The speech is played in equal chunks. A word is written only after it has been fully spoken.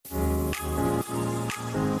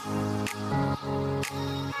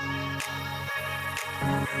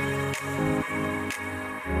Welcome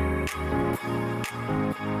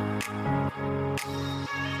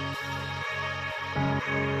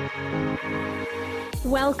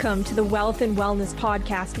to the Wealth and Wellness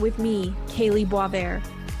Podcast with me, Kaylee Boisvert.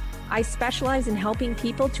 I specialize in helping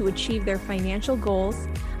people to achieve their financial goals.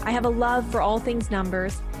 I have a love for all things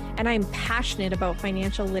numbers, and I am passionate about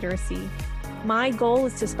financial literacy. My goal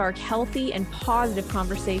is to spark healthy and positive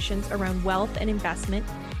conversations around wealth and investment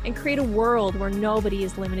and create a world where nobody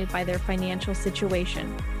is limited by their financial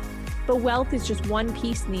situation. But wealth is just one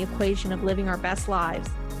piece in the equation of living our best lives.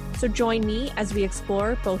 So join me as we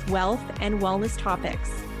explore both wealth and wellness topics.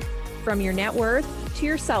 From your net worth to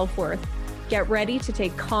your self-worth, get ready to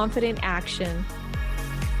take confident action.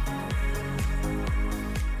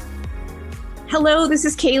 Hello, this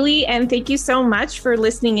is Kaylee, and thank you so much for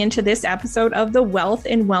listening into this episode of the Wealth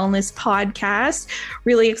and Wellness Podcast.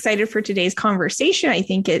 Really excited for today's conversation. I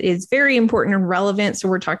think it is very important and relevant. So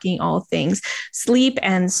we're talking all things sleep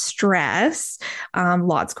and stress.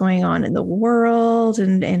 Lots going on in the world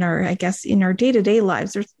and in our day-to-day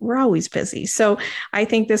lives. We're always busy. So I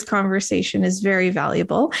think this conversation is very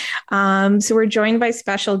valuable. So we're joined by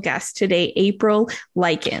special guest today, April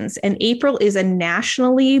Likens. And April is a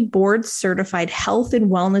nationally board certified health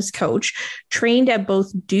and wellness coach trained at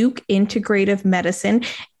both Duke Integrative Medicine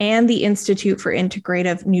and the Institute for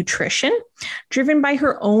Integrative Nutrition. Driven by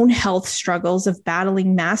her own health struggles of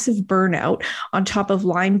battling massive burnout on top of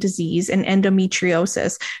Lyme disease and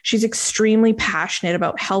endometriosis, she's extremely passionate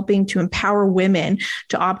about helping to empower women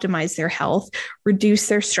to optimize their health, reduce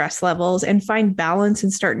their stress levels, and find balance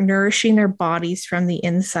and start nourishing their bodies from the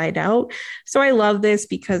inside out. So I love this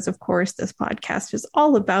because, of course, this podcast is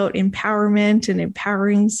all about empowerment and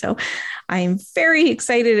empowering. So I'm very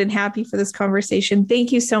excited and happy for this conversation.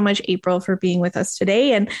 Thank you so much, April, for being with us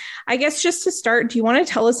today. And I guess just to start, do you want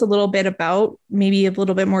to tell us a little bit about, maybe a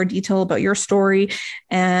little bit more detail about your story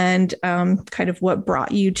and kind of what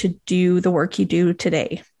brought you to do the work you do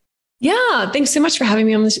today? Yeah, thanks so much for having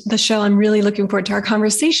me on the show. I'm really looking forward to our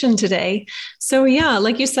conversation today. So yeah,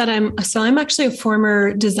 like you said, I'm actually a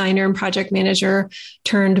former designer and project manager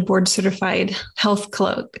turned board certified health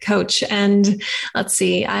coach. And let's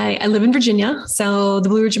see, I live in Virginia. So the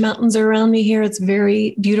Blue Ridge Mountains are around me here. It's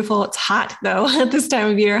very beautiful. It's hot though at this time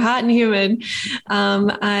of year, hot and humid.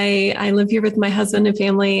 I live here with my husband and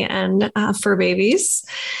family and fur babies.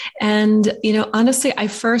 And, honestly,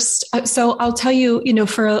 so I'll tell you,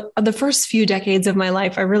 for the first few decades of my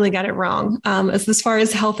life, I really got it wrong. As far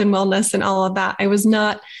as health and wellness and all of that, I was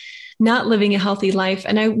not living a healthy life.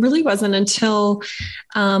 And I really wasn't until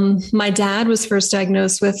my dad was first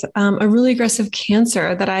diagnosed with a really aggressive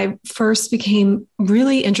cancer that I first became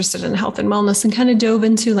really interested in health and wellness and kind of dove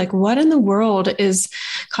into like what in the world is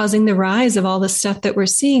causing the rise of all the stuff that we're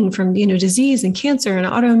seeing from, disease and cancer and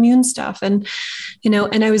autoimmune stuff. And,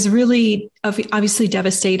 and I was really obviously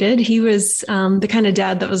devastated. He was the kind of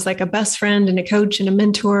dad that was like a best friend and a coach and a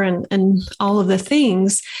mentor and all of the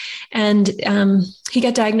things. And he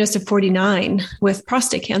got diagnosed at 49 with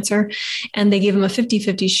prostate cancer, and they gave him a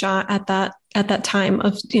 50-50 shot at that time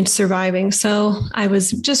of surviving. So I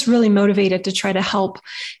was just really motivated to try to help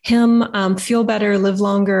him feel better, live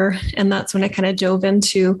longer. And that's when I kind of dove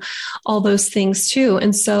into all those things too.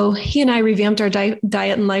 And so he and I revamped our diet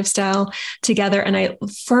and lifestyle together. And I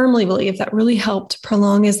firmly believe that really helped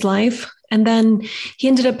prolong his life. And then he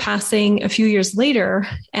ended up passing a few years later.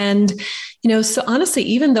 And, so honestly,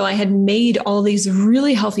 even though I had made all these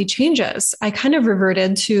really healthy changes, I kind of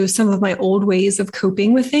reverted to some of my old ways of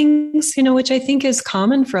coping with things, which I think is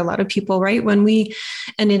common for a lot of people, right? When we,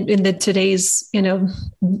 and in the today's,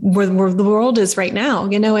 where the world is right now,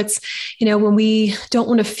 it's, when we don't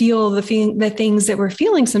want to feel the things that we're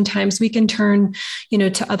feeling, sometimes we can turn,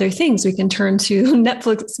 to other things. We can turn to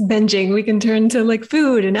Netflix binging. We can turn to like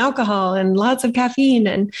food and alcohol and lots of caffeine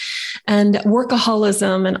and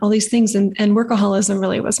workaholism and all these things. And workaholism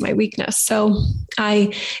really was my weakness. So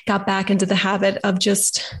I got back into the habit of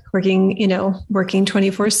just working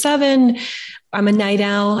 24/7. I'm a night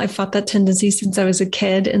owl. I fought that tendency since I was a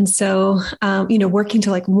kid. And so, working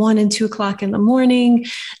till like 1 and 2 o'clock in the morning,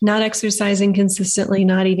 not exercising consistently,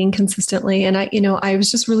 not eating consistently. And I was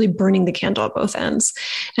just really burning the candle at both ends.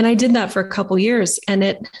 And I did that for a couple of years, and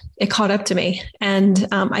it caught up to me. And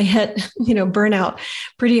I hit, burnout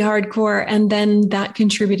pretty hardcore. And then that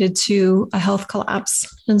contributed to a health collapse.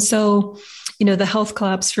 And so, the health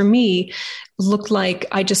collapse for me looked like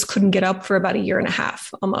I just couldn't get up for about a year and a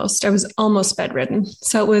half almost. I was almost bedridden.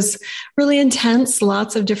 So it was really intense,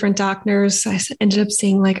 lots of different doctors. I ended up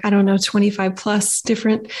seeing 25 plus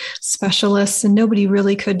different specialists, and nobody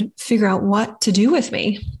really could figure out what to do with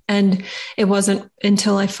me. And it wasn't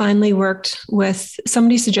until I finally worked with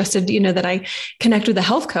somebody suggested, that I connect with a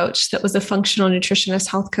health coach that was a functional nutritionist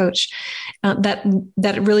health coach,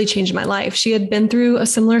 that really changed my life. She had been through a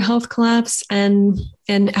similar health collapse and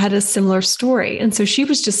had a similar story. And so she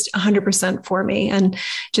was just 100% for me and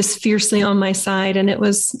just fiercely on my side. And it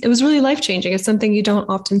was really life-changing. It's something you don't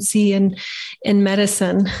often see in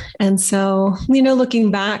medicine. And so,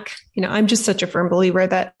 looking back, I'm just such a firm believer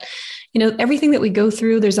that, everything that we go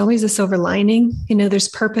through, there's always a silver lining. There's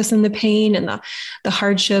purpose in the pain and the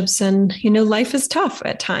hardships. And, life is tough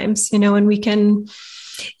at times, and we can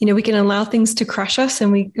allow things to crush us,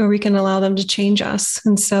 and we can allow them to change us.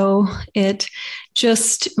 And so it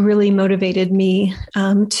just really motivated me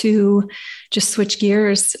to just switch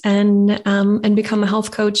gears and become a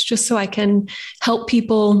health coach, just so I can help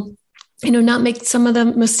people, not make some of the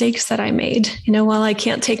mistakes that I made. While I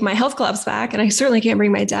can't take my health collapse back, and I certainly can't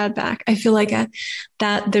bring my dad back, I feel like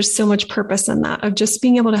that there's so much purpose in that, of just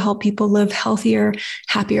being able to help people live healthier,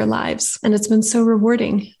 happier lives. And it's been so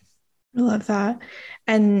rewarding. I love that.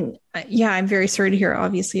 And I'm very sorry to hear,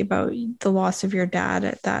 obviously, about the loss of your dad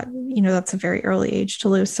at that, that's a very early age to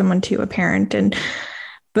lose someone to a parent.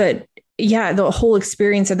 But the whole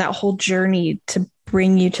experience and that whole journey to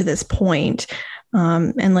bring you to this point.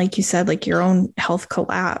 And like you said, like your own health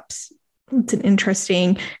collapse, it's an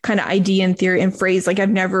interesting kind of idea and theory and phrase. Like I've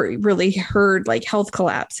never really heard like health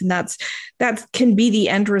collapse, and that can be the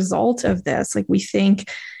end result of this. Like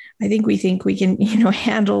I think we think we can,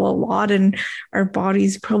 handle a lot, and our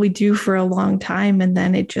bodies probably do for a long time. And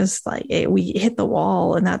then it just we hit the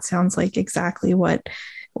wall. And that sounds like exactly what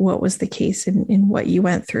was the case in what you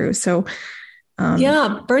went through. So,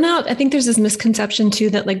 burnout. I think there's this misconception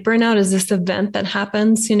too, that burnout is this event that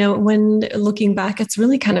happens, when looking back, it's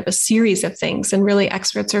really kind of a series of things. And really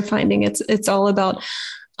experts are finding it's all about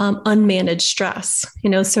unmanaged stress,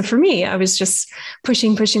 so for me, I was just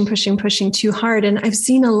pushing too hard. And I've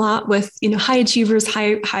seen a lot with, high achievers,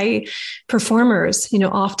 high performers,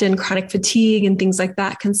 often chronic fatigue and things like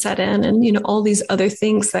that can set in, and, all these other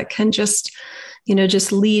things that can just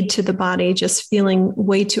lead to the body just feeling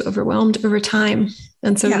way too overwhelmed over time.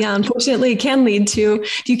 And so, unfortunately, it can lead to,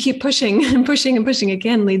 if you keep pushing and pushing and pushing, it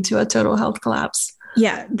can lead to a total health collapse.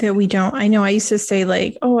 Yeah, that we don't. I know I used to say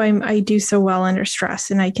I do so well under stress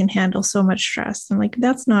and I can handle so much stress. I'm like,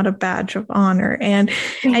 that's not a badge of honor. And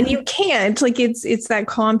you can't, it's that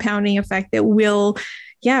compounding effect that will,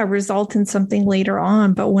 result in something later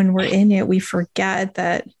on. But when we're in it, we forget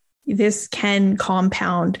that this can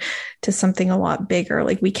compound to something a lot bigger.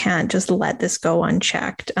 Like we can't just let this go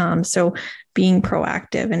unchecked. So being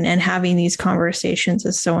proactive and having these conversations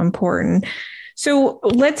is so important. So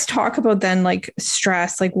let's talk about then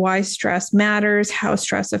stress, why stress matters, how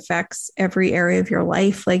stress affects every area of your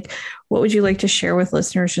life. What would you like to share with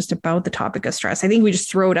listeners just about the topic of stress? I think we just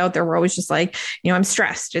throw it out there. We're always just I'm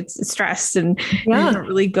stressed. It's stress. And we don't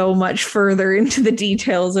really go much further into the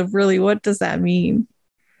details of really what does that mean?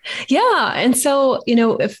 Yeah. And so,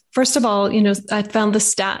 first of all, I found the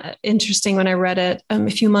stat interesting when I read it a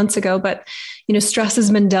few months ago, but, stress has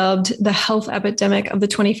been dubbed the health epidemic of the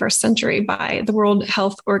 21st century by the World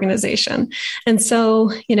Health Organization. And so,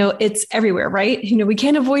 it's everywhere, right? We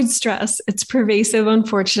can't avoid stress. It's pervasive,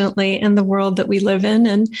 unfortunately, in the world that we live in.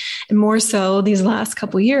 And more so these last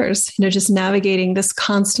couple of years, just navigating this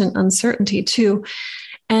constant uncertainty too.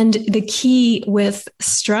 And the key with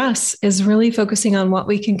stress is really focusing on what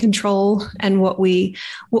we can control and what we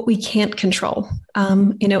can't control.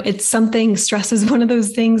 It's something, stress is one of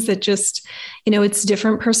those things that just, it's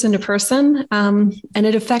different person to person, and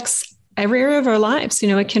it affects every area of our lives.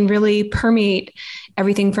 It can really permeate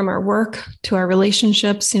everything from our work to our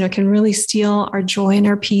relationships. It can really steal our joy and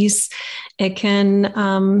our peace. It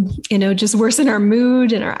can, just worsen our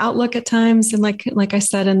mood and our outlook at times. And like I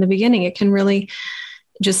said in the beginning, it can really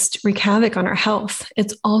just wreak havoc on our health.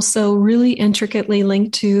 It's also really intricately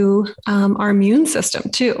linked to our immune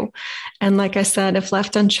system too. And like I said, if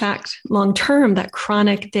left unchecked long-term, that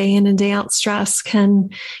chronic day in and day out stress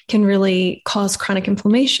can really cause chronic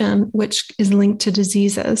inflammation, which is linked to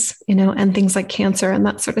diseases, and things like cancer and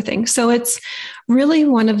that sort of thing. So it's really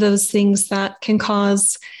one of those things that can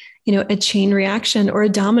cause a chain reaction or a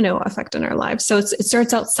domino effect in our lives. So it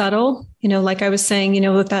starts out subtle, like I was saying,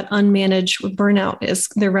 with that unmanaged burnout is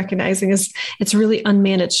they're recognizing is it's really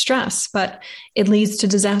unmanaged stress, but it leads to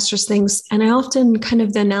disastrous things. And I often kind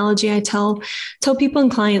of the analogy I tell people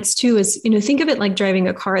and clients too is, think of it like driving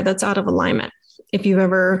a car that's out of alignment. If you've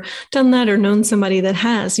ever done that or known somebody that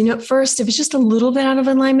has, at first, if it's just a little bit out of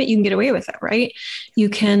alignment, you can get away with it, right? You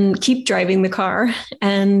can keep driving the car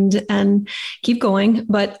and keep going.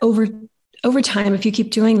 But over time, if you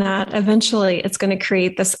keep doing that, eventually it's going to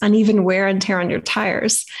create this uneven wear and tear on your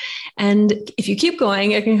tires. And if you keep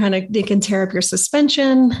going, it can tear up your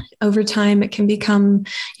suspension. Over time, it can become,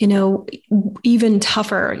 even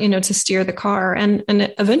tougher, to steer the car. And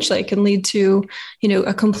eventually it can lead to,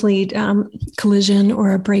 a complete collision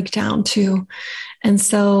or a breakdown too. And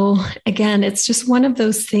so again, it's just one of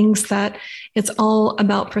those things that it's all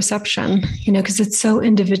about perception, because it's so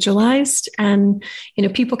individualized and,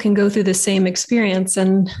 people can go through the same experience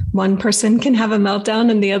and one person can have a meltdown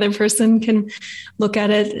and the other person can look at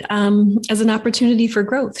it as an opportunity for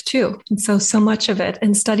growth too. And so much of it,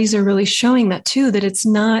 and studies are really showing that too, that it's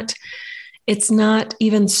not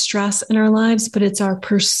even stress in our lives, but it's our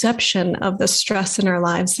perception of the stress in our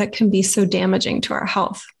lives that can be so damaging to our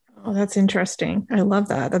health. Oh, that's interesting. I love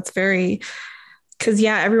that. That's because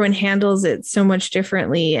everyone handles it so much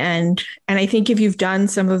differently. And I think if you've done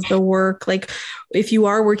some of the work, like if you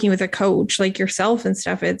are working with a coach like yourself and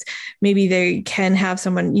stuff, it's maybe they can have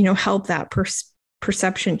someone, help that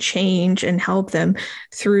perception change and help them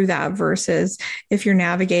through that, versus if you're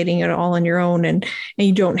navigating it all on your own and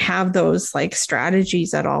you don't have those like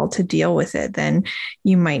strategies at all to deal with it, then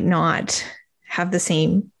you might not have the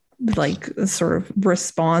same like sort of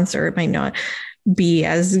response, or it might not be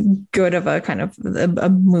as good of a kind of a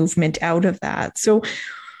movement out of that. So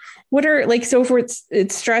what are so if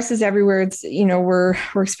it's stress is everywhere, it's, we're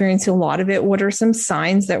experiencing a lot of it. What are some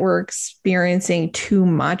signs that we're experiencing too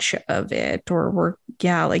much of it, or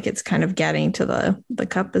it's kind of getting to the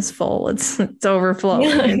cup is full, it's overflowing.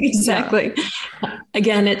 Yeah, exactly. Yeah.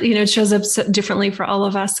 Again, it shows up differently for all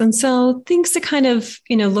of us. And so things to kind of,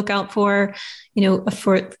 look out for,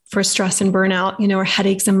 for stress and burnout, or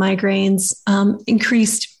headaches and migraines,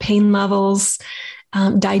 increased pain levels,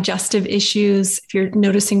 digestive issues. If you're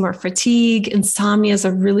noticing more fatigue, insomnia is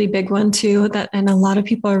a really big one too, and a lot of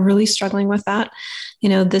people are really struggling with that,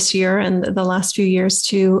 this year and the last few years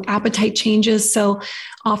too. Appetite changes. So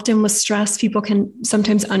often with stress, people can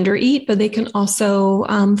sometimes undereat, but they can also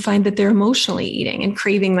find that they're emotionally eating and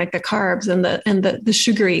craving like the carbs and the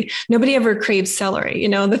sugary. Nobody ever craves celery,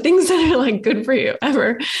 the things that are like good for you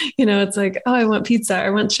ever. It's like, oh, I want pizza, I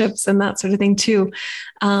want chips, and that sort of thing too.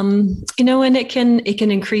 And it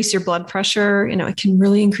can increase your blood pressure. It can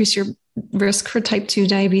really increase your risk for type 2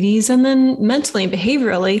 diabetes. And then mentally and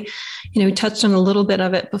behaviorally, we touched on a little bit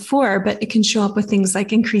of it before, but it can show up with things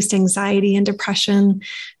like increased anxiety and depression,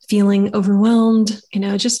 feeling overwhelmed,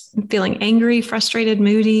 just feeling angry, frustrated,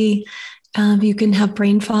 moody. You can have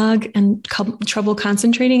brain fog and trouble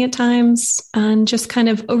concentrating at times, and just kind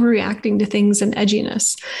of overreacting to things and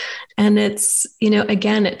edginess. And it's,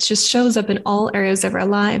 again, it just shows up in all areas of our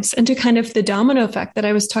lives. And to kind of the domino effect that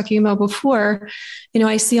I was talking about before,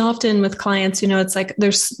 I see often with clients, it's like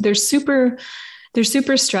they're super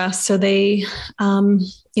stressed. So they,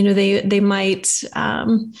 they might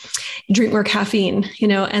drink more caffeine,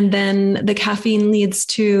 and then the caffeine leads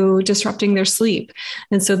to disrupting their sleep.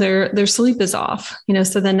 And so their sleep is off,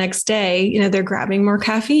 so the next day, they're grabbing more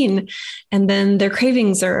caffeine, and then their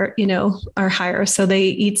cravings are higher. So they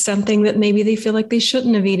eat something that maybe they feel like they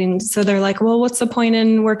shouldn't have eaten. So they're like, well, what's the point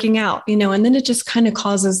in working out? And then it just kind of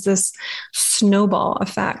causes this snowball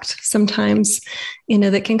effect sometimes,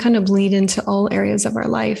 that can kind of bleed into all areas of our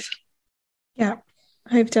life. Yeah.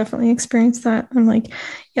 I've definitely experienced that. I'm like,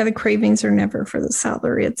 the cravings are never for the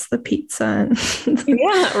celery. It's the pizza and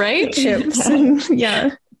right. chips. And,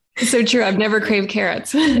 So true. I've never craved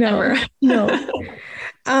carrots. Never. No.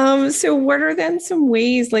 So what are then some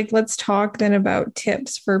ways, let's talk then about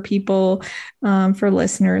tips for people, for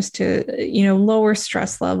listeners to, lower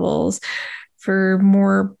stress levels, for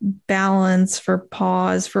more balance, for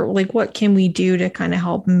pause, for what can we do to kind of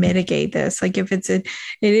help mitigate this? If it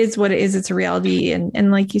is what it is, it's a reality.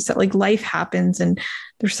 And like you said, life happens, and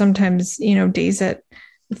there's sometimes, days that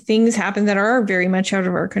things happen that are very much out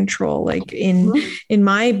of our control. In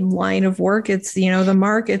my line of work, it's, the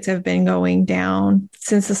markets have been going down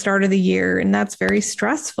since the start of the year, and that's very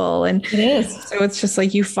stressful. And it is. So it's just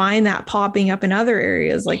you find that popping up in other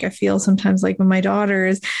areas. I feel sometimes when my daughter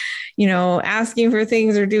is, asking for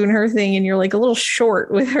things or doing her thing, and you're like a little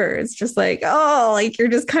short with her. It's just like, oh, like you're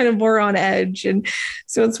just kind of more on edge. And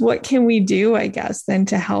so it's what can we do, I guess, then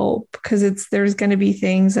to help? Because there's going to be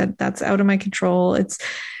things that's out of my control. It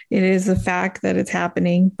is a fact that it's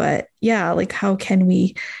happening. But yeah, like how can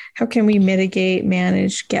we mitigate,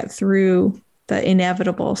 manage, get through the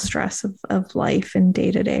inevitable stress of life and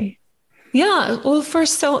day to day? Yeah. Well,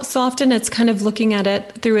 first, so often it's kind of looking at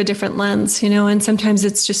it through a different lens, and sometimes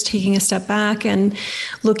it's just taking a step back and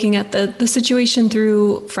looking at the situation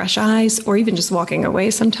through fresh eyes, or even just walking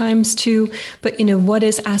away sometimes too. But, what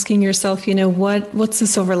is asking yourself, what's the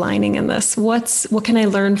silver lining in this? What can I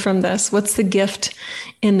learn from this? What's the gift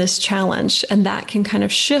in this challenge? And that can kind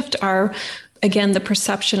of shift again, the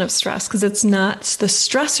perception of stress, because it's not the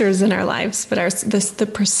stressors in our lives, but the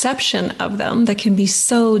perception of them that can be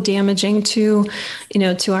so damaging to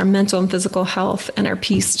our mental and physical health and our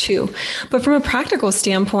peace too. But from a practical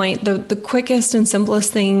standpoint, the quickest and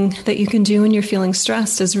simplest thing that you can do when you're feeling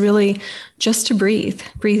stressed is really just to breathe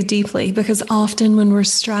deeply, because often when we're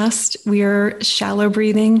stressed, we're shallow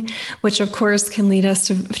breathing, which of course can lead us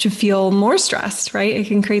to feel more stressed, right? It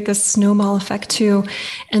can create this snowball effect too.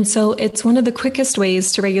 And so it's one of the quickest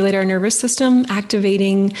ways to regulate our nervous system,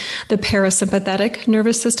 activating the parasympathetic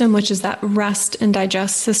nervous system, which is that rest and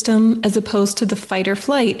digest system, as opposed to the fight or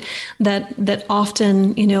flight that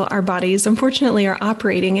often, our bodies unfortunately are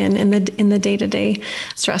operating in the day-to-day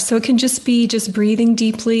stress. So it can just be breathing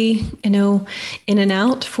deeply, in and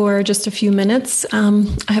out for just a few minutes.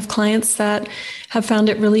 I have clients that have found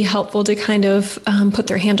it really helpful to kind of put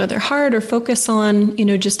their hand on their heart or focus on,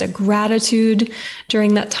 just a gratitude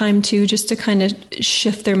during that time too, just to kind of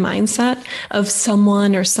shift their mindset of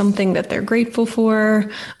someone or something that they're grateful for,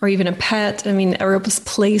 or even a pet. Or a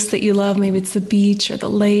place that you love. Maybe it's the beach or the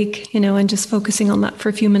lake, and just focusing on that for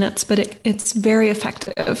a few minutes. But it's very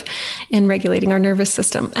effective in regulating our nervous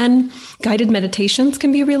system. And guided meditations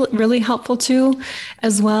can be really helpful too,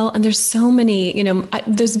 as well. And there's so many,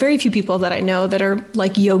 there's very few people that I know that are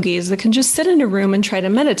like yogis that can just sit in a room and try to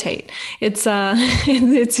meditate. It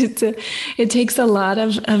takes a lot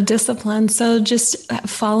of discipline. So just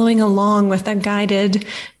following along with a guided,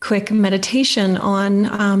 quick meditation on,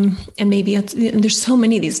 and maybe there's so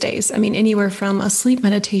many these days. Anywhere from a sleep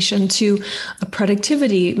meditation to a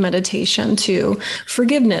productivity meditation to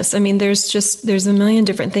forgiveness. There's a million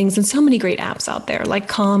different things, and so many great apps out there like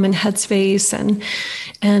Calm and Headspace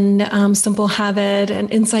and Simple Habit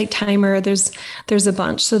and Insight Timer. There's a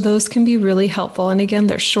bunch. So those can be really helpful. And again,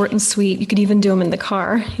 they're short and sweet. You could even do them in the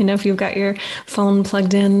car. If you've got your phone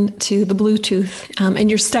plugged in to the Bluetooth and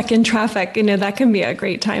you're stuck in traffic, that can be a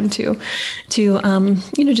great time to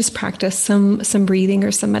just practice some breathing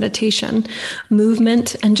or some meditation.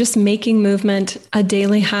 Movement, and just making movement a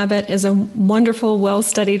daily habit, is a wonderful,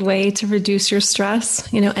 well-studied way to reduce your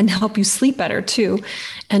stress, and help you sleep better too,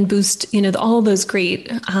 and boost, all those great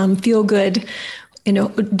feel good,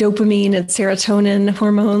 dopamine and serotonin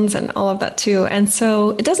hormones and all of that too. And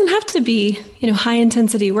so it doesn't have to be, high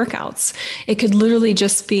intensity workouts. It could literally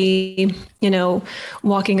just be,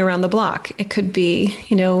 walking around the block. It could be,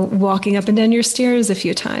 walking up and down your stairs a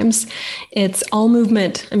few times. It's all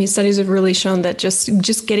movement. Studies have really shown that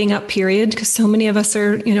just getting up, period, because so many of us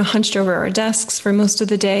are, hunched over our desks for most of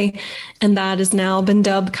the day. And that has now been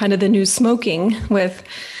dubbed kind of the new smoking with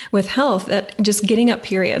health, that just getting up,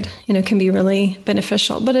 period, can be really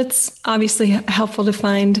beneficial. But it's obviously helpful to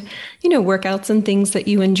find, workouts and things that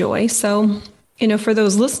you enjoy. So, for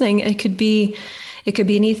those listening, it could be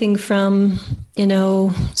anything from,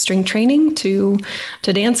 string training to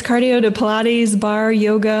dance cardio, to Pilates, bar,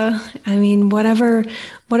 yoga.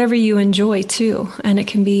 Whatever you enjoy too. And it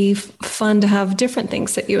can be fun to have different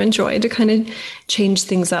things that you enjoy to kind of change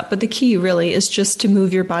things up. But the key really is just to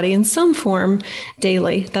move your body in some form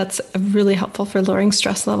daily. That's really helpful for lowering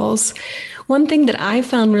stress levels. One thing that I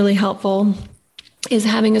found really helpful is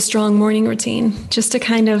having a strong morning routine, just to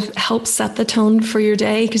kind of help set the tone for your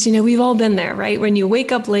day. Because, we've all been there, right? When you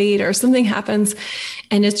wake up late or something happens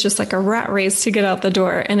and it's just like a rat race to get out the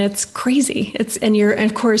door, and it's crazy. And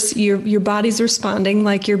of course your body's responding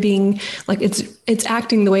like you're being, like it's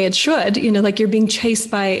acting the way it should, like you're being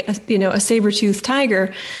chased by a saber-toothed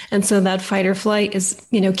tiger. And so that fight or flight is,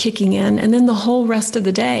 kicking in. And then the whole rest of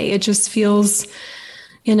the day, it just feels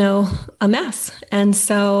a mess. And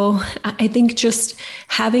so I think just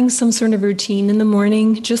having some sort of routine in the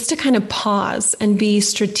morning, just to kind of pause and be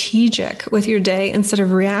strategic with your day instead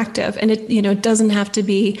of reactive. And it doesn't have to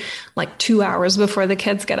be like 2 hours before the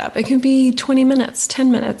kids get up. It can be 20 minutes,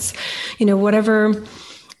 10 minutes, whatever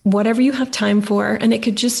whatever you have time for. And it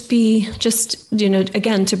could just be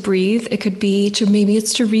again, to breathe. It could be maybe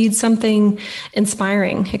it's to read something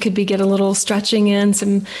inspiring. It could be get a little stretching in,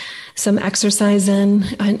 some exercise in,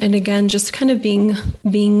 and again, just kind of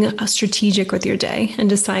being strategic with your day and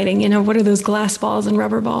deciding, what are those glass balls and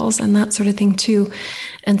rubber balls and that sort of thing too.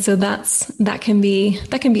 And so that can be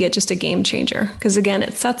just a game changer, because again,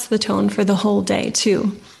 it sets the tone for the whole day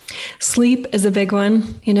too. Sleep is a big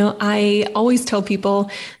one. I always tell people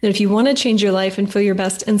that if you want to change your life and feel your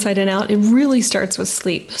best inside and out, it really starts with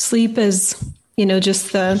sleep. Sleep is,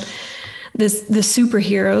 just the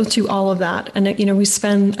superhero to all of that. And, we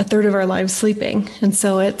spend a third of our lives sleeping. And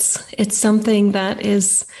so it's something that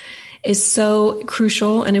is so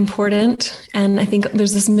crucial and important. And I think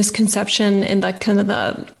there's this misconception in the kind of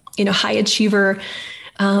the, high achiever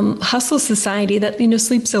hustle society that,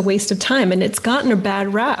 sleep's a waste of time. And it's gotten a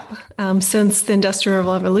bad rap since the Industrial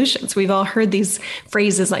Revolution. So we've all heard these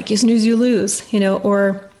phrases like, you snooze, you lose,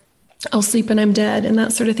 or I'll sleep and I'm dead, and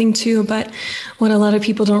that sort of thing too. But what a lot of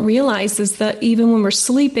people don't realize is that even when we're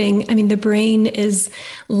sleeping, the brain is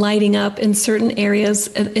lighting up in certain areas.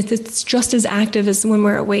 It's just as active as when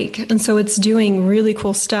we're awake. And so it's doing really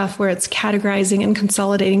cool stuff where it's categorizing and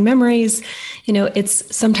consolidating memories.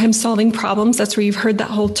 It's sometimes solving problems. That's where you've heard that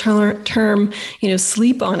whole term,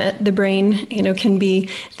 sleep on it. The brain, can be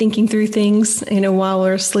thinking through things, while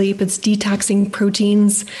we're asleep. It's detoxing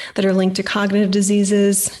proteins that are linked to cognitive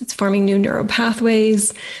diseases. It's forming new neural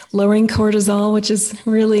pathways, lowering cortisol, which is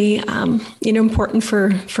really, important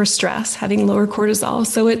for stress, having lower cortisol.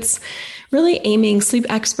 So it's really sleep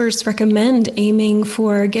experts recommend aiming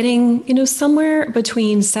for getting, somewhere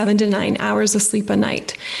between 7 to 9 hours of sleep a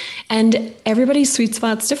night. And everybody's sweet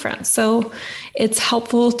spot's different. So it's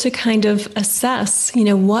helpful to kind of assess,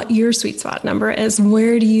 what your sweet spot number is.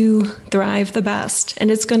 Where do you thrive the best? And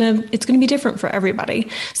it's gonna be different for everybody.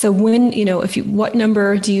 So when, what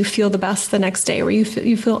number do you feel the best the next day, where you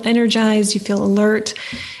feel energized, you feel alert?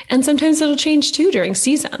 And sometimes it'll change too during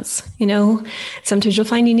seasons. Sometimes you'll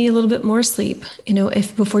find you need a little bit more sleep,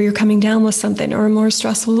 if before you're coming down with something or a more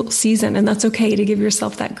stressful season, and that's okay to give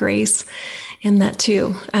yourself that grace in that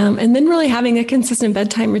too. And then really having a consistent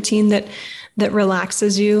bedtime routine that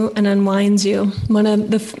relaxes you and unwinds you. One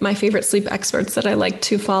of my favorite sleep experts that I like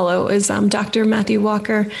to follow is Dr. Matthew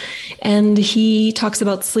Walker. And he talks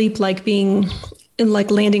about sleep like being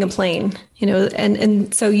like landing a plane,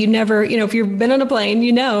 and so you never, if you've been on a plane,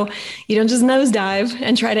 you don't just nosedive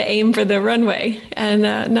and try to aim for the runway, and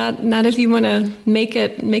not if you want to make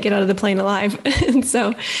it out of the plane alive. And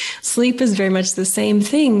so sleep is very much the same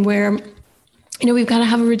thing, where we've got to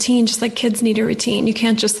have a routine, just like kids need a routine. You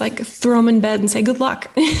can't just like throw them in bed and say, good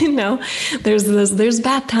luck. There's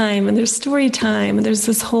bath time and there's story time and there's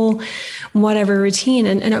this whole whatever routine.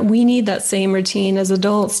 And we need that same routine as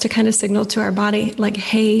adults to kind of signal to our body, like,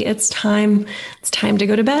 hey, it's time to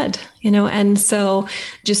go to bed, and so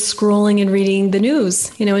just scrolling and reading the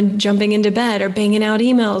news, and jumping into bed or banging out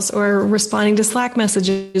emails or responding to Slack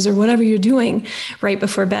messages or whatever you're doing right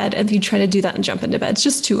before bed. And if you try to do that and jump into bed, it's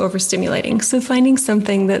just too overstimulating. So finding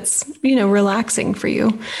something that's, relaxing for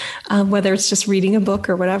you, whether it's just reading a book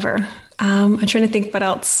or whatever. I'm trying to think what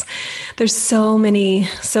else. There's so many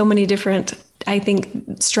different, I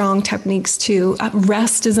think, strong techniques too.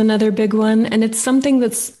 Rest is another big one. And it's something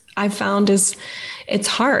that's I've found is it's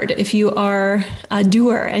hard. If you are a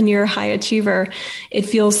doer and you're a high achiever, it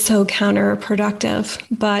feels so counterproductive.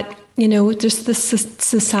 But just the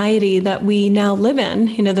society that we now live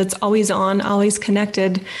in, that's always on, always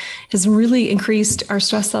connected, has really increased our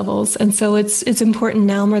stress levels. And so it's important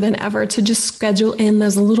now more than ever to just schedule in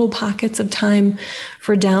those little pockets of time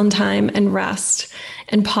for downtime and rest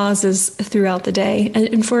and pauses throughout the day,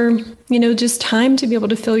 and for, just time to be able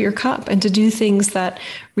to fill your cup and to do things that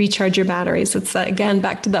recharge your batteries. It's again,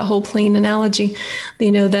 back to that whole plane analogy,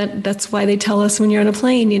 that's why they tell us when you're on a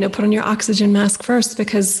plane, put on your oxygen mask first,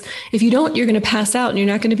 because if you don't, you're going to pass out and you're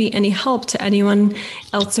not going to be any help to anyone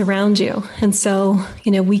else around you. And so,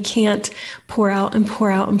 we can't pour out and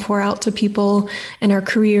pour out and pour out to people in our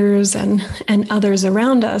careers and others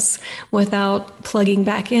around us without plugging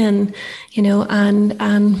back in,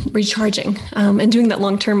 and recharging. And doing that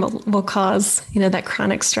long term will cause, that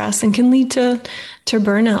chronic stress and can lead to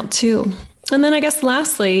burnout too. And then I guess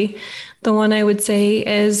lastly, the one I would say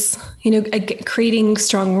is, creating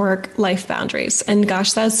strong work-life boundaries. And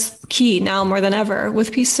gosh, that's key now more than ever,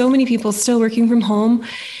 with so many people still working from home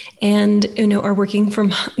and, are working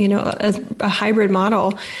from, a hybrid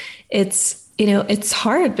model. It's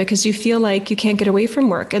hard because you feel like you can't get away from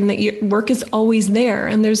work and that your work is always there.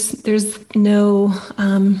 And there's no,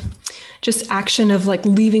 just action of like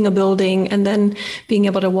leaving a building and then being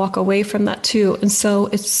able to walk away from that too. And so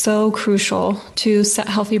it's so crucial to set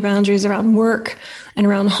healthy boundaries around work and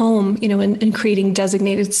around home, and creating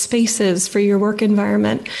designated spaces for your work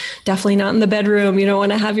environment. Definitely not in the bedroom. You don't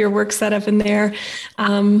want to have your work set up in there.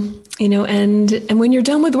 And when you're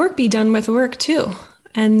done with work, be done with work too.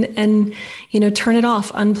 And turn it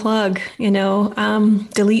off, unplug,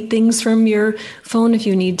 delete things from your phone if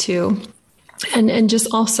you need to. And just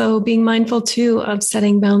also being mindful too of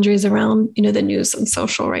setting boundaries around, the news and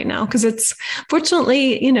social right now, because it's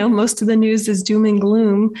fortunately, most of the news is doom and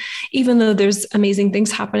gloom, even though there's amazing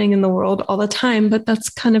things happening in the world all the time, but that's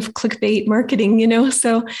kind of clickbait marketing,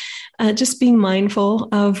 so just being mindful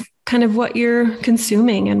of kind of what you're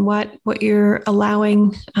consuming and what you're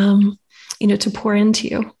allowing, to pour into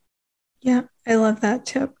you. Yeah, I love that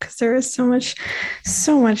tip because there is so much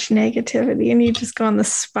negativity and you just go on the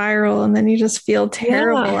spiral and then you just feel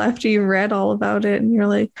terrible after you read all about it. And you're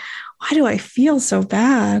like, why do I feel so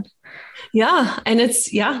bad? Yeah. And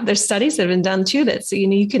there's studies that have been done too, that, so,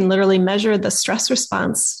 you can literally measure the stress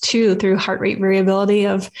response too, through heart rate variability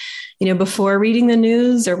of, before reading the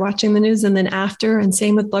news or watching the news and then after, and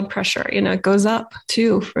same with blood pressure, it goes up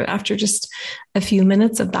too after just a few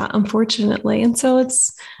minutes of that, unfortunately. And so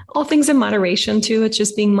it's all things in moderation too. It's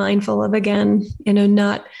just being mindful of, again,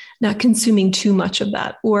 not consuming too much of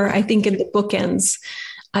that. Or I think in the bookends,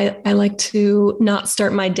 I like to not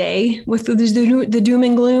start my day with the doom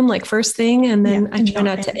and gloom, like first thing. And then I try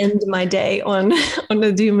not to end my day on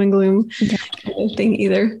the doom and gloom kind of thing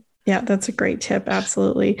either. Yeah, that's a great tip.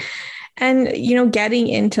 Absolutely. And, getting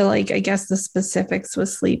into like, I guess the specifics with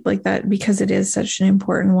sleep like that, because it is such an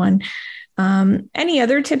important one. Any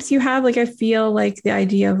other tips you have? Like, I feel like the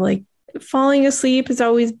idea of like falling asleep is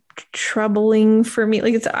always troubling for me.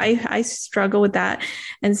 Like I struggle with that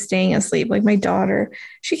and staying asleep. Like my daughter,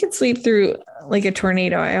 she can sleep through like a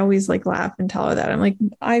tornado. I always like laugh and tell her that. I'm like,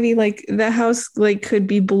 Ivy, like the house like could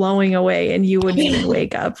be blowing away and you wouldn't even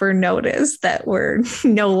wake up or notice that we're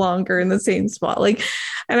no longer in the same spot. Like,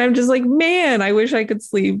 and I'm just like, man, I wish I could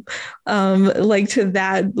sleep like to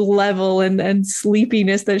that level and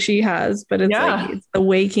sleepiness that she has. But it's like it's the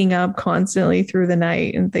waking up constantly through the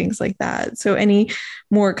night and things like that. So any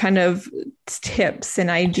more kind of tips and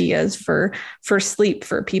ideas for sleep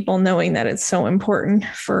for people, knowing that it's so important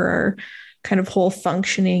for our kind of whole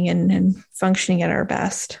functioning and functioning at our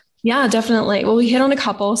best? Yeah, definitely. Well, we hit on a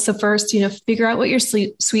couple. So first, figure out what your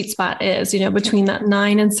sweet spot is, between that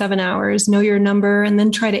 9 and 7 hours, know your number, and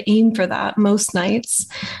then try to aim for that most nights.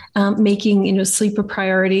 Making, sleep a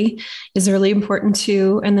priority is really important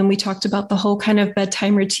too. And then we talked about the whole kind of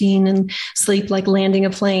bedtime routine and sleep, like landing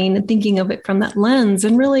a plane, and thinking of it from that lens.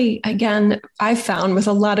 And really, again, I've found with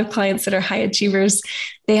a lot of clients that are high achievers,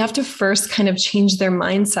 they have to first kind of change their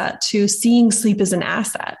mindset to seeing sleep as an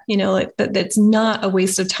asset, like that's not a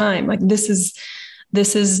waste of time. Like this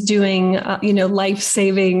is doing,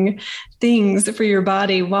 life-saving things for your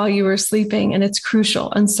body while you are sleeping, and it's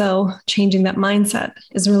crucial. And so changing that mindset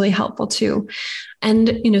is really helpful too.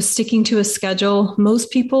 And, sticking to a schedule.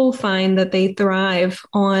 Most people find that they thrive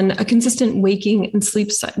on a consistent waking and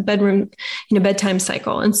sleep bedtime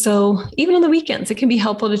cycle. And so even on the weekends, it can be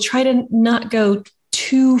helpful to try to not go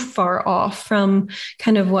too far off from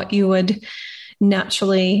kind of what you would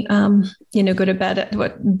naturally, go to bed at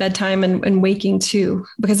what bedtime and waking too,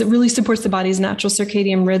 because it really supports the body's natural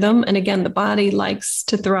circadian rhythm. And again, the body likes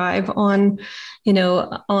to thrive on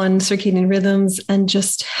circadian rhythms and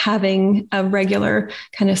just having a regular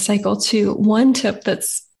kind of cycle too. One tip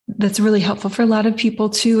that's really helpful for a lot of people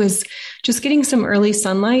too is just getting some early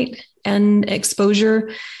sunlight and exposure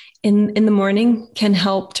in the morning can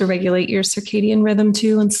help to regulate your circadian rhythm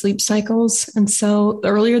too and sleep cycles. And so the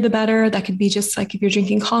earlier, the better. That could be just like if you're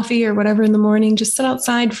drinking coffee or whatever in the morning, just sit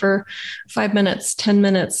outside for 5 minutes, 10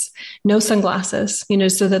 minutes, no sunglasses,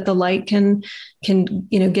 so that the light can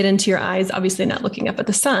get into your eyes, obviously not looking up at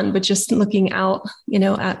the sun, but just looking out,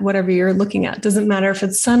 at whatever you're looking at. Doesn't matter if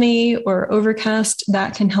it's sunny or overcast,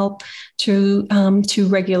 that can help to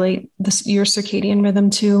regulate your circadian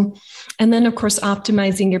rhythm too. And then of course,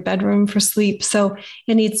 optimizing your bedroom for sleep. So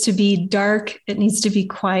it needs to be dark, it needs to be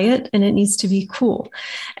quiet, and it needs to be cool.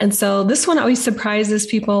 And so this one always surprises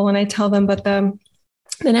people when I tell them, but the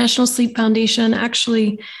National Sleep Foundation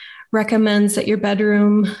actually recommends that your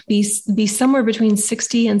bedroom be somewhere between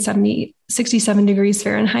 60 and 67 degrees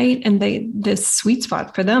Fahrenheit. And the sweet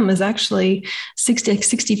spot for them is actually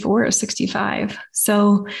 64 or 65.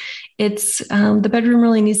 So it's, the bedroom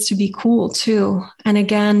really needs to be cool too. And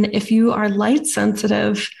again, if you are light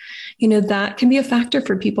sensitive, that can be a factor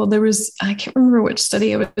for people. I can't remember which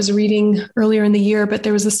study I was reading earlier in the year, but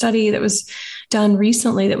there was a study that was done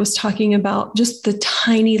recently that was talking about just the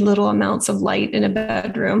tiny little amounts of light in a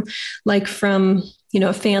bedroom, like from,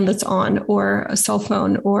 a fan that's on, or a cell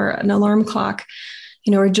phone, or an alarm clock,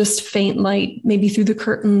 or just faint light, maybe through the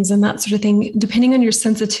curtains and that sort of thing. Depending on your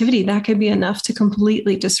sensitivity, that could be enough to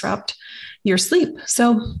completely disrupt your sleep.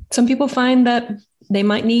 So some people find that they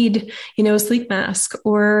might need, a sleep mask,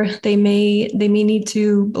 or they may need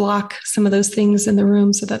to block some of those things in the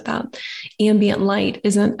room so that ambient light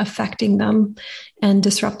isn't affecting them and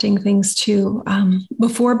disrupting things too.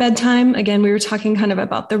 Before bedtime, again, we were talking kind of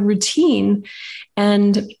about the routine,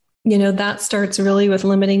 and, that starts really with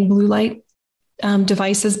limiting blue light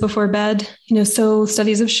devices before bed. So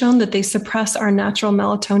studies have shown that they suppress our natural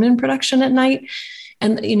melatonin production at night.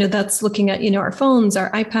 And, that's looking at, our phones,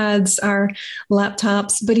 our iPads, our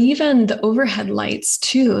laptops, but even the overhead lights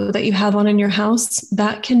too, that you have on in your house,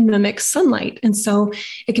 that can mimic sunlight. And so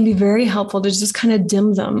it can be very helpful to just kind of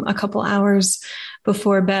dim them a couple hours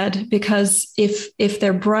before bed, because if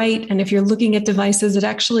they're bright and if you're looking at devices, it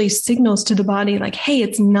actually signals to the body like, hey,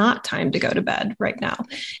 it's not time to go to bed right now.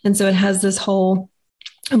 And so it has this whole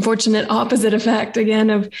unfortunate opposite effect, again,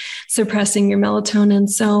 of suppressing your melatonin.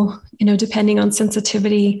 So, depending on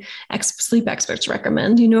sensitivity, sleep experts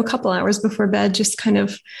recommend, a couple hours before bed, just kind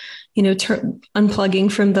of, unplugging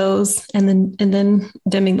from those and then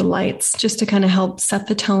dimming the lights, just to kind of help set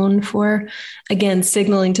the tone for, again,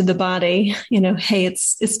 signaling to the body, hey,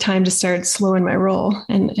 it's time to start slowing my roll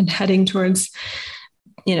and heading towards,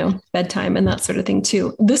 bedtime and that sort of thing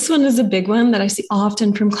too. This one is a big one that I see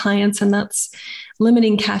often from clients, and that's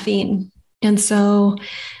limiting caffeine. And so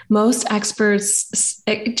most experts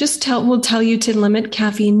will tell you to limit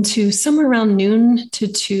caffeine to somewhere around noon to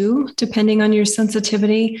 2, depending on your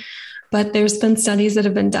sensitivity. But there's been studies that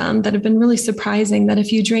have been done that have been really surprising, that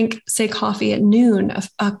if you drink, say, coffee at noon,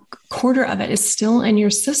 a quarter of it is still in your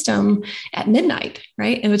system at midnight,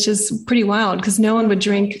 right? And which is pretty wild, because no one would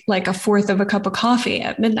drink like a fourth of a cup of coffee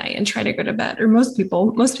at midnight and try to go to bed, or most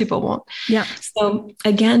people won't. Yeah. So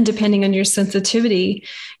again, depending on your sensitivity,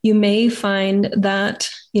 you may find that,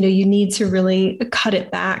 you need to really cut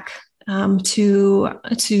it back to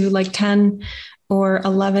like 10 or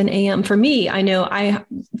 11 a.m. For me, I know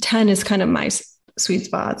 10 is kind of my sweet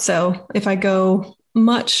spot. So if I go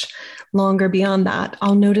much longer beyond that,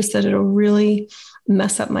 I'll notice that it'll really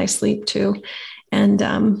mess up my sleep too. And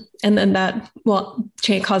then that will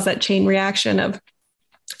cause that chain reaction of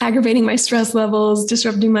aggravating my stress levels,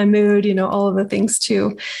 disrupting my mood, all of the things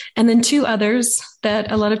too. And then 2 others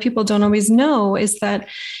that a lot of people don't always know is that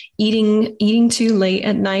eating too late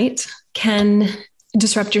at night can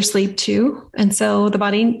disrupt your sleep too. And so the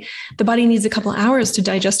body needs a couple hours to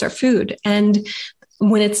digest our food. And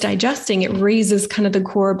when it's digesting, it raises kind of the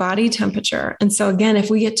core body temperature. And so again, if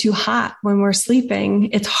we get too hot when we're sleeping,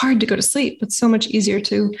 it's hard to go to sleep. It's so much easier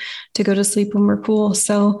to go to sleep when we're cool.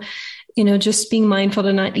 So, just being mindful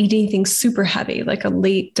to not eat anything super heavy, like a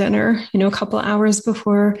late dinner, a couple of hours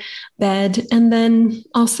before bed. And then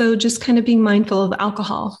also just kind of being mindful of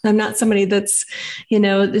alcohol. I'm not somebody that's,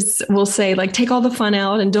 will say like, take all the fun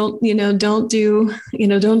out and don't drink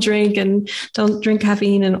and don't drink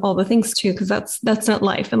caffeine and all the things too, because that's not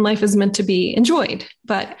life. And life is meant to be enjoyed.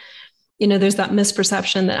 But there's that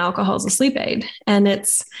misperception that alcohol is a sleep aid, and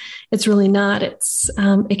it's really not.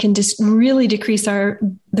 It can just really decrease the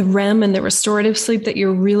REM and the restorative sleep that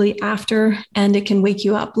you're really after, and it can wake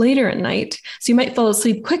you up later at night. So you might fall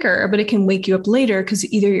asleep quicker, but it can wake you up later because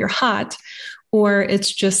either you're hot or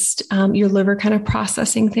it's just your liver kind of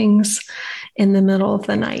processing things in the middle of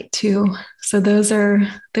the night too. So those are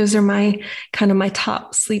my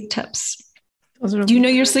top sleep tips. Do you know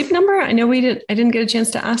your sleep number? I know I didn't get a chance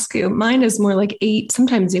to ask you. Mine is more like 8,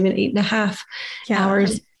 sometimes even 8.5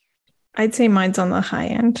 hours. I'd say mine's on the high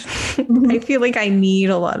end. I feel like I need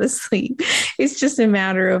a lot of sleep. It's just a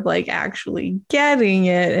matter of like actually getting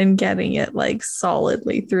it like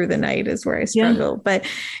solidly through the night is where I struggle. Yeah. But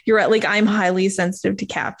you're right. Like I'm highly sensitive to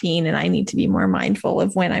caffeine, and I need to be more mindful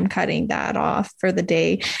of when I'm cutting that off for the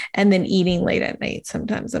day, and then eating late at night.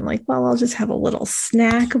 Sometimes I'm like, well, I'll just have a little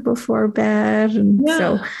snack before bed. And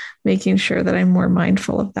so making sure that I'm more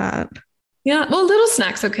mindful of that. Yeah. Well, little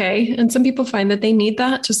snacks. Okay. And some people find that they need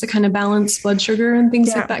that just to kind of balance blood sugar and things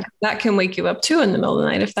like that. That can wake you up too in the middle of the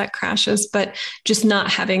night if that crashes, but just not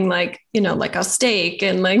having like a steak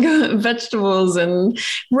and like vegetables and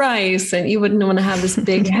rice. And you wouldn't want to have this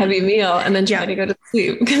big heavy meal and then try to go to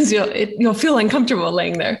sleep because you'll feel uncomfortable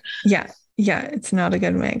laying there. Yeah. Yeah, it's not a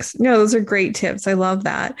good mix. No, those are great tips. I love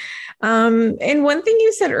that. And one thing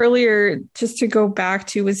you said earlier, just to go back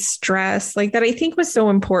to, was stress, like that I think was so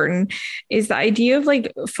important, is the idea of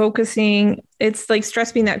like focusing. It's like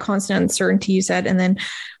stress being that constant uncertainty you said, and then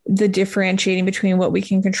the differentiating between what we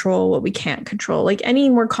can control, what we can't control. Like any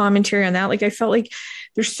more commentary on that? Like I felt like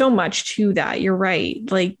there's so much to that. You're right.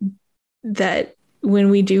 Like that when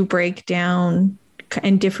we do break down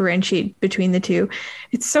and differentiate between the two,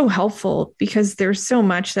 it's so helpful because there's so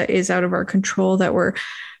much that is out of our control that we're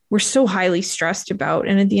so highly stressed about.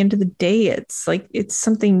 And at the end of the day, it's like it's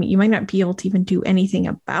something you might not be able to even do anything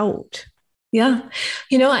about. Yeah.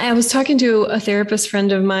 I was talking to a therapist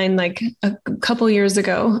friend of mine like a couple years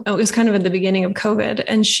ago. It was kind of at the beginning of COVID,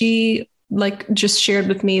 and she like just shared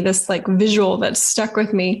with me this like visual that stuck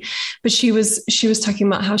with me. But she was talking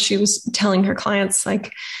about how she was telling her clients,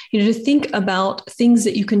 like, to think about things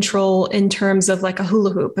that you control in terms of like a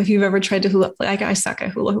hula hoop. If you've ever tried to hula, like I suck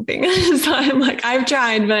at hula hooping. So I'm like, I've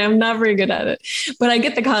tried, but I'm not very good at it, but I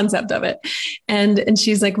get the concept of it. And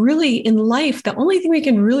she's like, really in life, the only thing we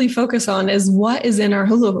can really focus on is what is in our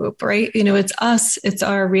hula hoop, right? It's us, it's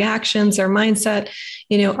our reactions, our mindset,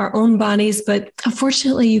 our own bodies. But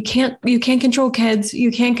unfortunately, you can't control kids.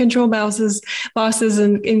 You can't control bosses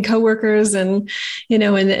and coworkers and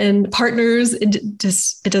partners.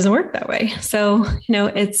 It doesn't work that way. So,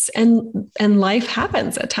 it's, and life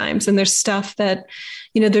happens at times, and there's stuff that,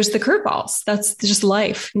 there's the curveballs. That's just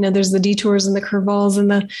life. There's the detours and the curveballs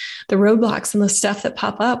and the roadblocks and the stuff that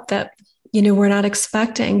pop up that, we're not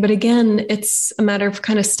expecting. But again, it's a matter of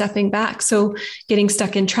kind of stepping back. So getting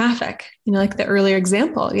stuck in traffic, like the earlier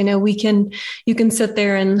example, you can sit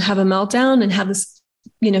there and have a meltdown and have this,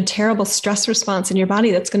 terrible stress response in your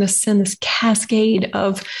body that's going to send this cascade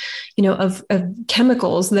of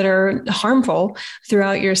chemicals that are harmful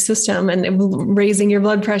throughout your system and raising your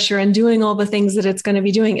blood pressure and doing all the things that it's going to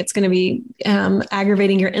be doing. It's going to be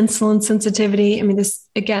aggravating your insulin sensitivity. I mean, this,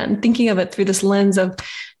 again, thinking of it through this lens of,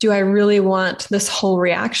 do I really want this whole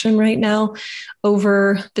reaction right now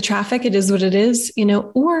over the traffic? It is what it is,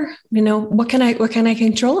 or, what can I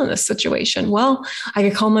control in this situation? Well, I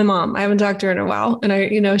could call my mom. I haven't talked to her in a while,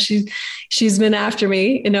 and she's been after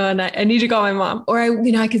me, and I need to call my mom, or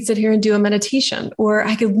I could sit here and do a meditation, or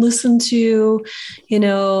I could listen to,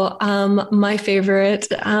 my favorite,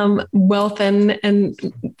 wealth and health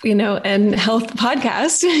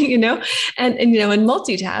podcast, and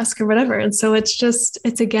multitask or whatever. And so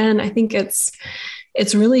again, I think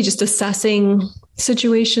it's really just assessing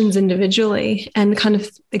situations individually and kind of,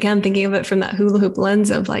 again, thinking of it from that hula hoop lens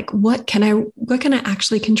of like, what can I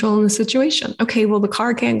actually control in the situation? Okay, well, the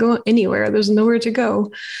car can't go anywhere. There's nowhere to go.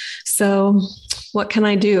 So what can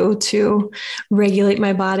I do to regulate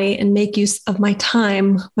my body and make use of my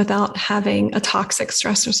time without having a toxic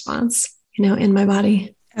stress response, in my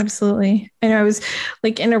body? Absolutely. And I was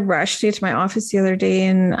like in a rush to get to my office the other day,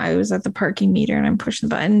 and I was at the parking meter and I'm pushing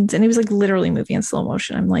the buttons, and it was like literally moving in slow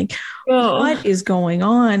motion. I'm like, what is going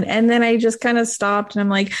on? And then I just kind of stopped and I'm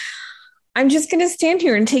like, I'm just going to stand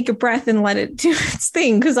here and take a breath and let it do its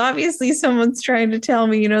thing. Cause obviously someone's trying to tell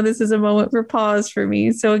me, this is a moment for pause for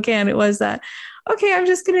me. So again, it was that, okay, I'm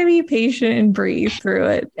just going to be patient and breathe through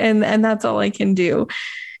it. And that's all I can do.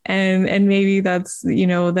 And maybe that's,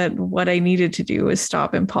 that what I needed to do is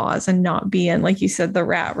stop and pause and not be in, like you said, the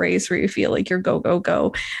rat race where you feel like you're go, go,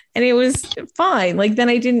 go. And it was fine. Like then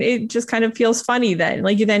it just kind of feels funny then.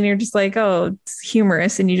 Like then you're just like, oh, it's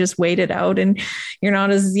humorous, and you just wait it out and you're not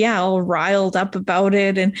as, all riled up about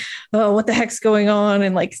it. And, oh, what the heck's going on?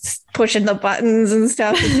 And like pushing the buttons and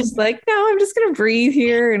stuff. It's just like, no, I'm just going to breathe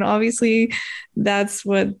here. And obviously that's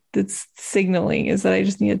what it's signaling, is that I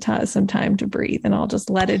just need some time to breathe, and I'll just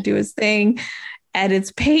let it do its thing at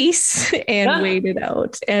its pace and wait it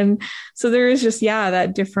out. And so there is just,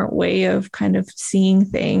 that different way of kind of seeing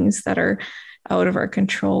things that are out of our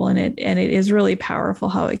control. And it is really powerful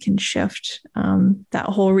how it can shift that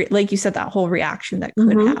whole, like you said, that whole reaction that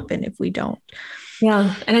could happen if we don't.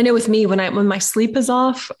 Yeah. And I know with me, when my sleep is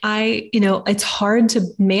off, it's hard to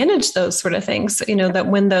manage those sort of things, that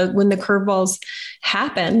when the curveballs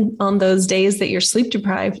happen on those days that you're sleep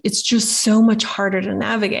deprived, it's just so much harder to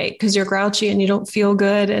navigate because you're grouchy and you don't feel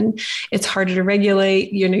good, and it's harder to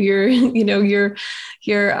regulate. Your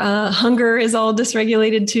hunger is all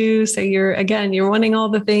dysregulated too. So you're wanting all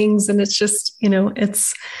the things, and it's just,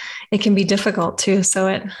 it can be difficult too. So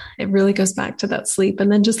it really goes back to that sleep, and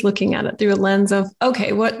then just looking at it through a lens of,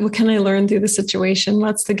 okay, what can I learn through the situation?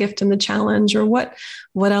 What's the gift and the challenge, or what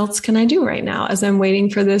else can I do right now as I'm waiting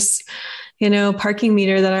for this, parking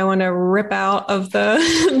meter that I want to rip out of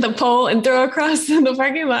the pole and throw across the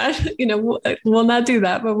parking lot. We'll not do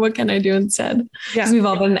that, but what can I do instead? Because we've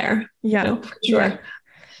all been there. Yeah, for sure. Yeah.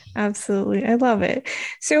 Absolutely. I love it.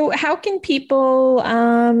 So how can people,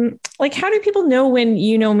 how do people know when,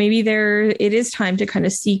 maybe it is time to kind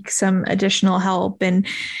of seek some additional help? And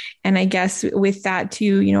I guess with that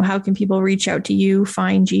too, how can people reach out to you,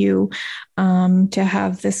 find you, to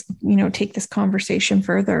have this, take this conversation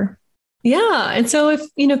further? Yeah. And so if,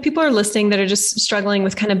 people are listening that are just struggling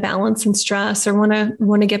with kind of balance and stress or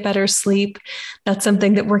want to get better sleep, that's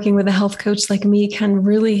something that working with a health coach like me can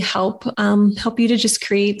really help you to just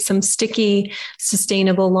create some sticky,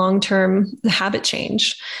 sustainable, long-term habit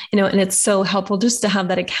change, and it's so helpful just to have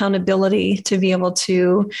that accountability to be able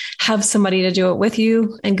to have somebody to do it with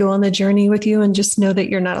you and go on the journey with you and just know that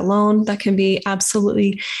you're not alone. That can be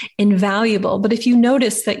absolutely invaluable. But if you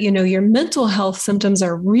notice that, your mental health symptoms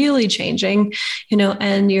are really changing,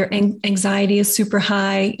 and your anxiety is super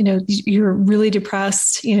high, you're really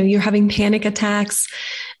depressed, you're having panic attacks.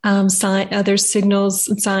 Other signals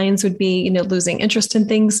and signs would be, losing interest in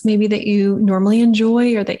things maybe that you normally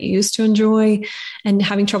enjoy or that you used to enjoy and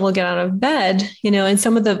having trouble get out of bed, and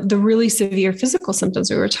some of the really severe physical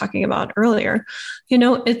symptoms we were talking about earlier,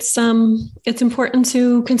 it's important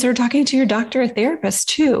to consider talking to your doctor or therapist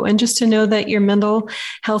too. And just to know that your mental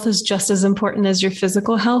health is just as important as your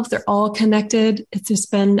physical health. They're all connected. It's just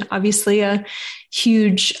been obviously a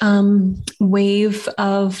huge wave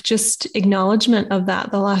of just acknowledgement of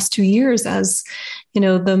that the last 2 years as,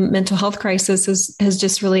 the mental health crisis has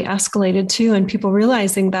just really escalated too. And people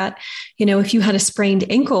realizing that, if you had a sprained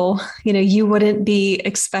ankle, you wouldn't be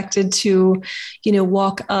expected to,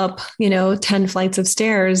 walk up, 10 flights of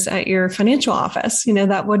stairs at your financial office.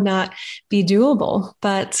 That would not be doable.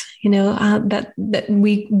 But, that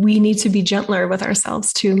we need to be gentler with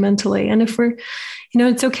ourselves too mentally. And if we're,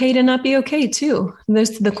 it's okay to not be okay too.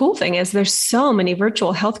 The cool thing is there's so many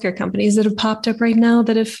virtual healthcare companies that have popped up right now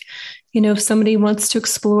that if somebody wants to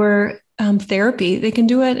explore therapy, they can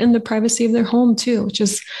do it in the privacy of their home too,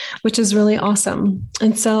 which is really awesome.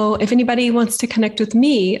 And so if anybody wants to connect with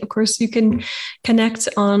me, of course, you can connect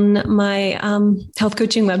on my health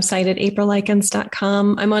coaching website at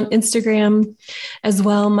aprillikens.com. I'm on Instagram as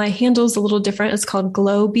well. My handle's a little different. It's called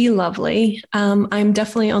Glow Be Lovely. I'm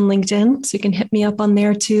definitely on LinkedIn, so you can hit me up on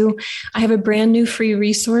there too. I have a brand new free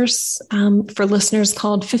resource for listeners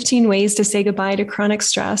called 15 Ways to Say Goodbye to Chronic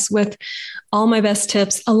Stress with all my best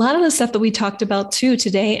tips, a lot of the stuff that we talked about too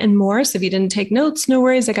today and more. So if you didn't take notes, no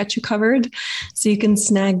worries, I got you covered. So you can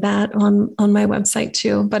snag that on my website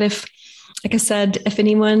too. But like I said, if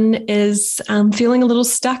anyone is feeling a little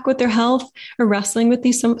stuck with their health or wrestling with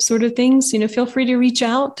these sort of things, feel free to reach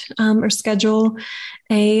out or schedule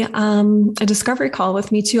a discovery call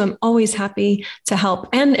with me too. I'm always happy to help.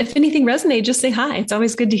 And if anything resonates, just say hi. It's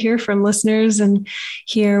always good to hear from listeners and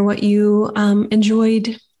hear what you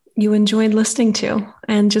enjoyed listening to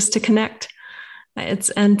and just to connect.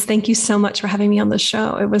 And thank you so much for having me on the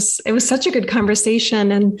show. It was such a good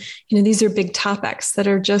conversation. And, these are big topics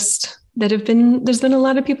there's been a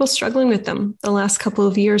lot of people struggling with them the last couple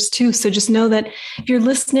of years too. So just know that if you're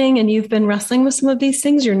listening and you've been wrestling with some of these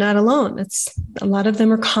things, you're not alone. A lot of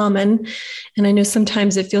them are common. And I know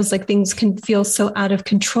sometimes it feels like things can feel so out of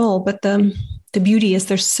control, but the beauty is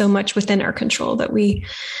there's so much within our control that we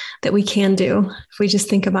can do if we just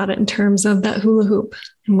think about it in terms of that hula hoop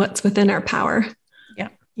and what's within our power.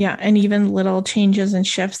 Yeah. And even little changes and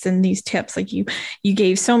shifts in these tips, like you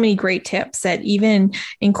gave so many great tips that even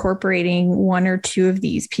incorporating one or two of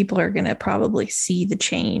these, people are going to probably see the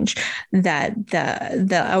change, that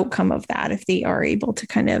the outcome of that, if they are able to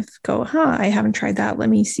kind of go, I haven't tried that. Let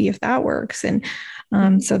me see if that works. And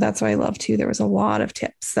so that's what I love too. There was a lot of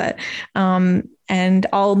tips that, and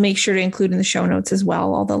I'll make sure to include in the show notes as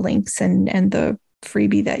well, all the links and the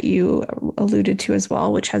freebie that you alluded to as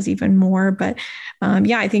well, which has even more. But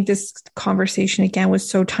I think this conversation again was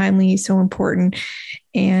so timely, so important.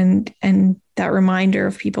 And that reminder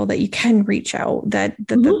of people that you can reach out,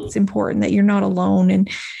 that's important, that you're not alone.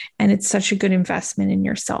 And it's such a good investment in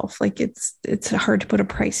yourself. Like it's hard to put a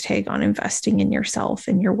price tag on investing in yourself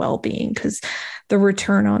and your well-being, because the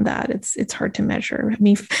return on that, it's hard to measure. I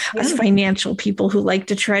mean, us financial people who like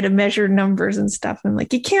to try to measure numbers and stuff, I'm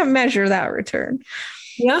like, you can't measure that return.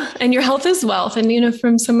 Yeah. And your health is wealth. And,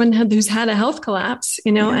 from someone who's had a health collapse,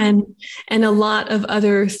 and a lot of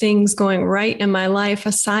other things going right in my life,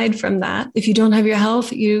 aside from that, if you don't have your health,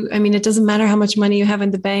 it doesn't matter how much money you have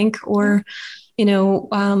in the bank or,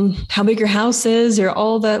 how big your house is or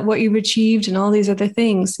what you've achieved and all these other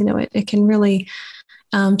things, it can really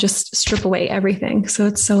just strip away everything. So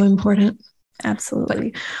it's so important.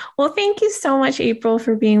 Absolutely. Well, thank you so much, April,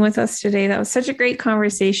 for being with us today. That was such a great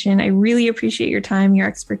conversation. I really appreciate your time, your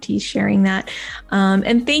expertise, sharing that.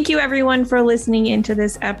 And thank you, everyone, for listening into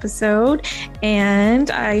this episode.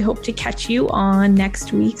 And I hope to catch you on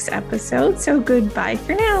next week's episode. So goodbye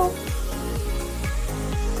for now.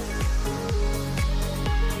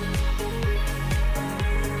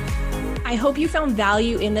 I hope you found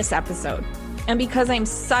value in this episode. And because I'm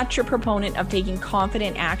such a proponent of taking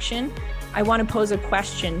confident action, I want to pose a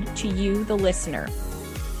question to you, the listener.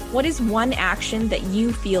 What is one action that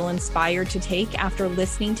you feel inspired to take after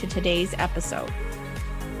listening to today's episode?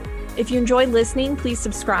 If you enjoyed listening, please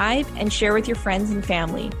subscribe and share with your friends and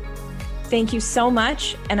family. Thank you so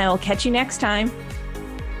much, and I will catch you next time.